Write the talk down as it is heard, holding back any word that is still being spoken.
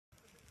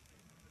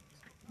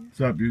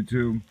What's up,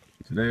 YouTube?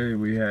 Today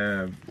we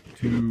have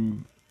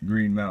two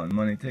Green Mountain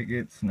Money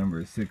tickets,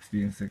 numbers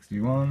 60 and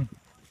 61.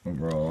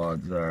 Overall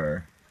odds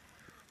are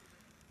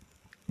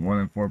 1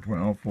 in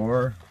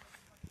 4.04.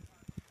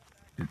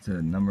 It's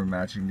a number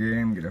matching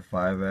game. Get a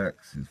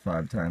 5x is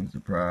 5 times the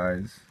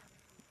prize.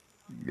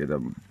 Get a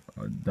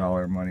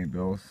dollar money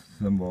bill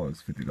symbol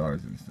is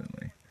 $50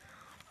 instantly.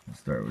 We'll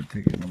start with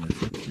ticket number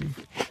 60.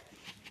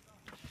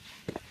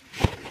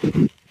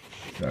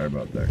 Sorry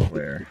about that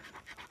glare.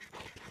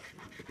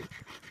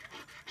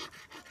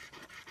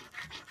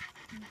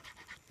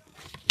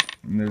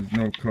 And there's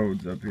no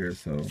codes up here,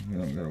 so we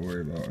don't gotta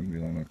worry about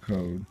unveiling a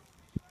code.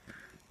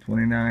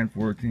 29,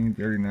 14,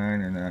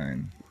 39, or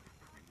 9.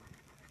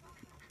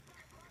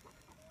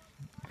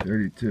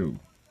 32.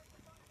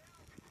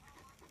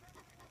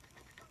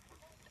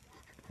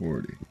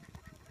 40.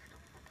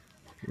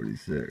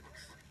 46.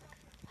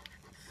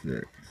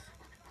 6.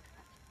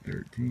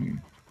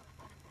 13.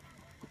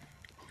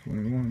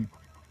 21.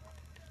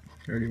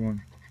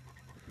 31.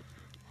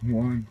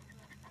 1.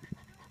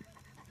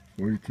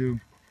 42.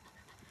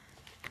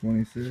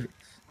 26,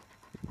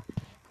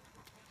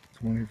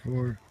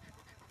 24,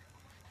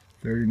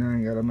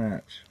 39, got a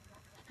match.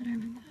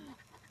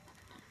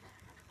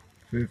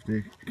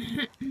 50,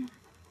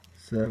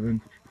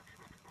 7,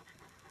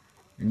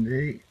 and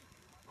 8,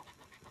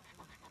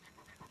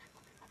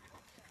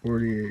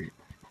 48,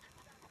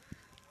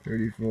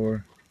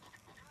 34,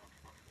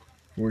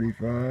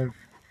 45,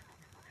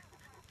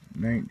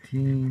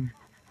 19,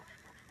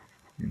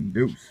 and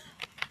deuce.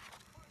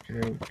 Okay,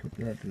 we'll put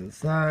that to the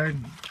side.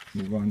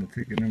 Move on to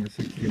ticket number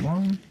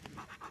 61.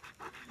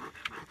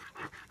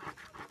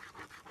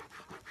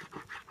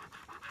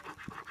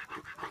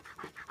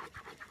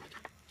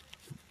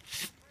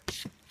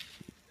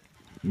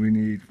 We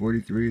need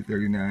 43,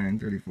 39,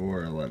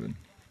 34, 11.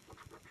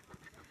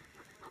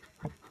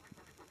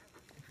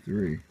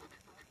 3,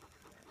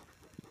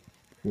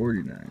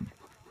 49,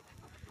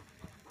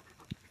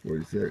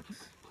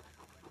 46,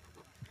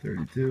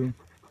 32,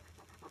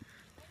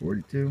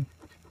 42,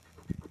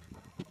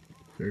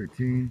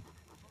 13,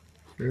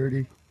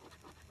 30,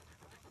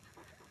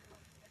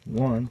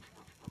 1,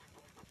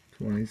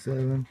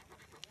 27,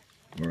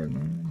 or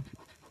 9,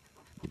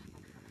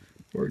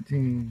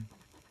 14,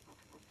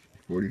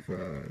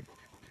 45,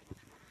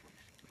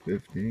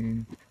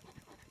 15,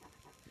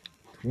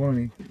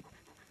 20,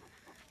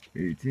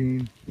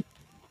 18,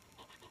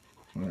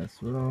 last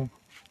 12,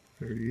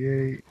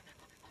 38,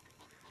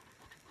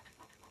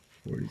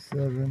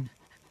 47,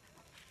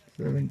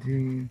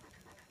 17,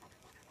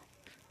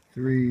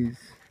 3s,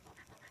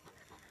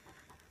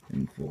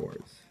 and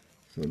 4s.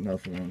 So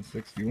nothing on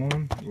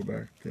 61. Go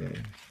back to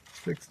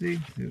 60.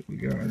 See what we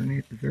got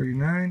underneath the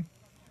 39.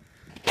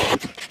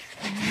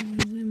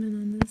 Zoom in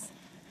on this.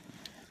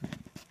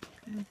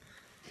 Okay.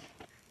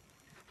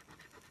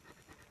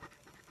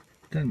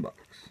 $10.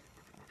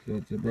 So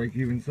it's a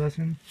break-even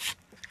session.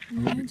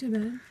 Not too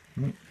bad.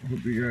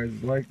 Hope you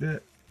guys liked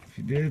it. If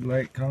you did,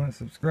 like, comment,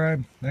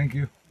 subscribe. Thank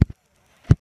you.